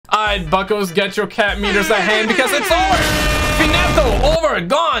Alright, buckos, get your cat meters at hand because it's over. Finito, over,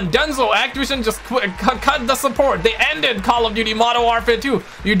 gone. Dunzo, Activision just cut the support. They ended Call of Duty Modern Warfare 2.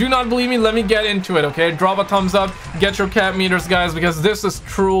 You do not believe me? Let me get into it, okay? Drop a thumbs up, get your cat meters, guys, because this is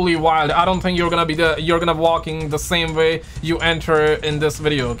truly wild. I don't think you're gonna walking the same way you enter in this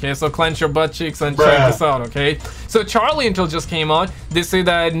video, okay? So clench your butt cheeks and check this out, okay? So Charlie Intel just came out. They say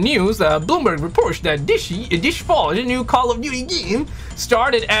that news, Bloomberg reports that this fall, the new Call of Duty game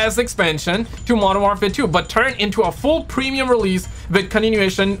started as expansion to Modern Warfare 2, but turned into a full premium release with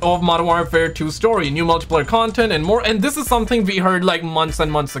continuation of Modern Warfare 2 story, new multiplayer content and more. And this is something we heard like months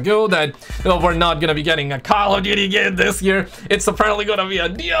and months ago, that we're not gonna be getting a Call of Duty game this year. It's apparently gonna be a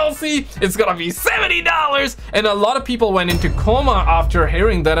DLC. It's gonna be $70, and a lot of people went into coma after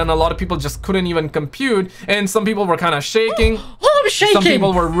hearing that, and a lot of people just couldn't even compute, and some people were kind of shaking. I'm shaking. Some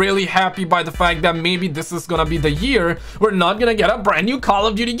people were really happy by the fact that maybe this is gonna be the year we're not gonna get a brand new Call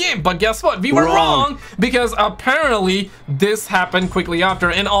of Duty game. But guess what? We were wrong, because apparently this happened quickly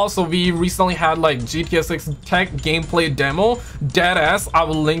after. And also we recently had like GTA 6 tech gameplay demo, deadass. I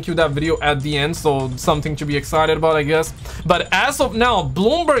will link you that video at the end, so something to be excited about, I guess. But as of now,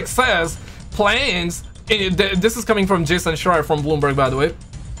 Bloomberg says plans, this is coming from Jason Schreier from Bloomberg, by the way,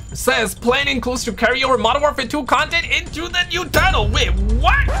 says plan includes to carry over Modern Warfare 2 content into the new title. Wait,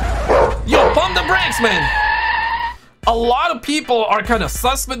 what? Yo, pump the brakes, man. A lot of people are kind of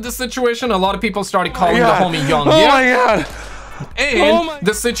sus with this situation. A lot of people started calling the homie young. Oh my god. And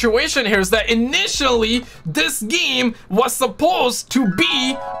the situation here is that initially this game was supposed to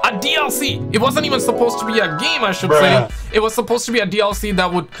be a DLC. It wasn't even supposed to be a game, I should say. It was supposed to be a DLC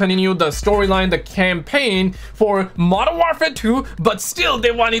that would continue the storyline, the campaign for Modern Warfare 2, but still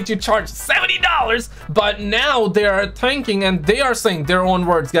they wanted to charge $70. But now they are thinking, and they are saying their own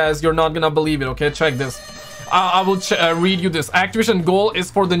words, guys. You're not gonna believe it, okay? Check this. I will read you this. Activision goal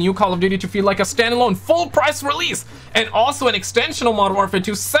is for the new Call of Duty to feel like a standalone full price release, and also an extension of Modern Warfare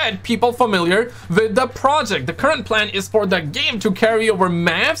 2, said people familiar with the project. The current plan is for the game to carry over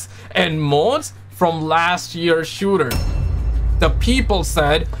maps and modes from last year's shooter. The people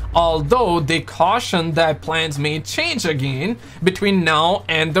said, although they cautioned that plans may change again between now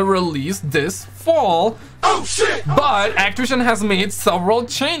and the release this fall. Oh shit! But Activision has made several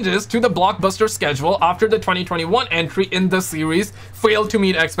changes to the blockbuster schedule after the 2021 entry in the series failed to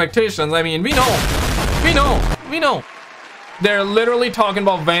meet expectations. I mean, we know. They're literally talking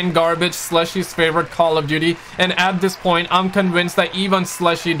about Van Garbage, Slushy's favorite Call of Duty, and at this point, I'm convinced that even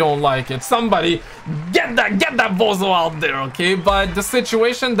Slushy don't like it. Somebody get that bozo out there, okay? But the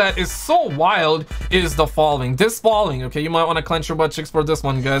situation that is so wild is the following. Okay? You might want to clench your butt cheeks for this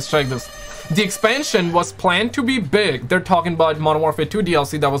one, guys. Check this. The expansion was planned to be big. They're talking about Modern Warfare 2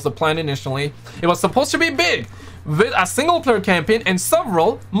 DLC. That was the plan initially. It was supposed to be big, with a single player campaign and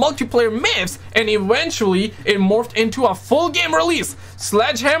several multiplayer maps, and eventually it morphed into a full game release.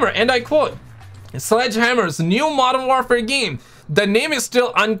 Sledgehammer, and I quote, Sledgehammer's new Modern Warfare game. The name is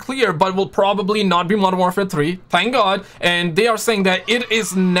still unclear, but will probably not be Modern Warfare 3, thank God. And they are saying that it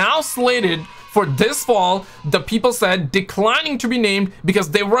is now slated for this fall. The people said declining to be named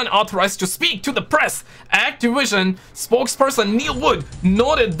because they weren't authorized to speak to the press. Activision spokesperson Neil Wood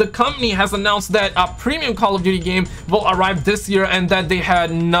noted the company has announced that a premium Call of Duty game will arrive this year and that they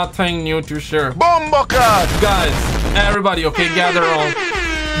had nothing new to share. Guys, everybody, okay, gather on.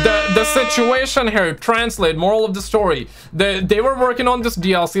 The situation here, translate, moral of the story. They were working on this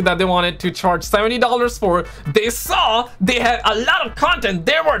DLC that they wanted to charge $70 for. They saw they had a lot of content.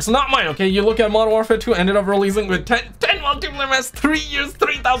 Their words, not mine, okay? You look at Modern Warfare 2, ended up releasing with 10 multiplayer maps, 3 years,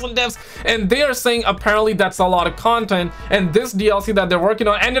 3,000 devs. And they are saying apparently that's a lot of content. And this DLC that they're working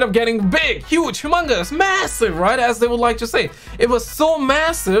on ended up getting big, huge, humongous, massive, right? As they would like to say. It was so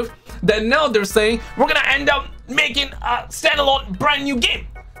massive that now they're saying we're gonna end up making a standalone brand new game.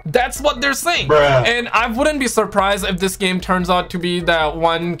 That's what they're saying. And I wouldn't be surprised if this game turns out to be that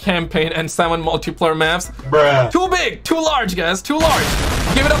one campaign and 7 multiplayer maps. Too big, too large, guys, too large.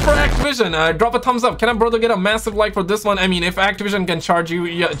 Give it up for Activision. Drop a thumbs up. Can a brother get a massive like for this one? I mean, if Activision can charge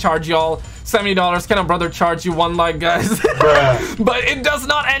y'all $70, can a brother charge you 1 like, guys? But it does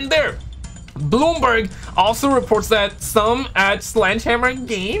not end there. Bloomberg also reports that some at Sledgehammer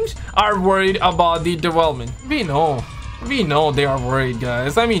Games are worried about the development. We know they are worried,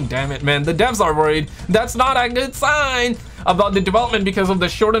 guys. I mean, damn it, man. The devs are worried. That's not a good sign about the development because of the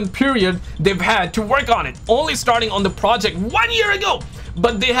shortened period they've had to work on it. Only starting on the project 1 year ago.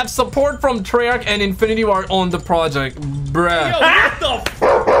 But they have support from Treyarch and Infinity Ward on the project. Bruh. Yo, what the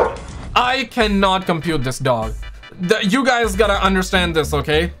f? I cannot compute this, dog. You guys gotta understand this,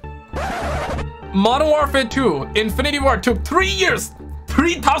 okay? Modern Warfare 2, Infinity Ward took 3 years.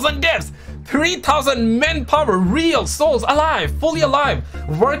 3,000 devs, 3,000 manpower, real souls, alive, fully alive,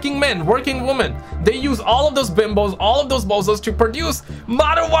 working men, working women. They use all of those bimbos, all of those bozos to produce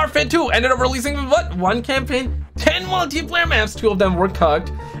Modern Warfare 2. Ended up releasing what? One campaign, 10 multiplayer maps, 2 of them were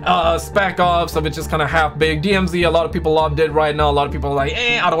cooked. Spec Ops, which is kind of half big. DMZ, a lot of people loved it right now. A lot of people are like,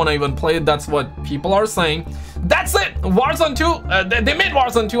 I don't want to even play it. That's what people are saying. That's it. Warzone 2, they made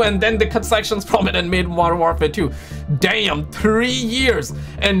Warzone 2 and then they cut sections from it and made Modern Warfare 2. Damn, 3 years.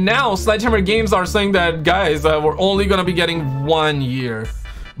 And now Sledgehammer Games are saying that, guys, we're only gonna be getting 1 year.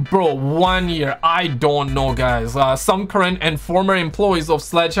 Bro, 1 year. I don't know, guys. Some current and former employees of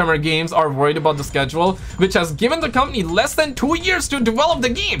Sledgehammer Games are worried about the schedule, which has given the company less than 2 years to develop the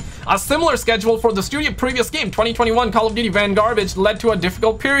game. A similar schedule for the studio previous game, 2021 Call of Duty Vanguard, which led to a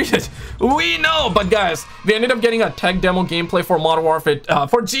difficult period. We know, but guys, we ended up getting a tech demo gameplay for Modern Warfare,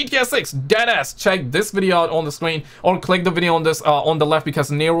 for GTA 6. Deadass. Check this video out on the screen, or click the video on this on the left,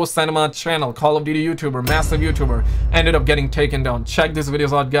 because Nero Cinema channel, Call of Duty YouTuber, massive YouTuber, ended up getting taken down. Check these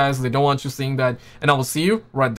videos out, guys. They don't want you seeing that, and I will see you right there.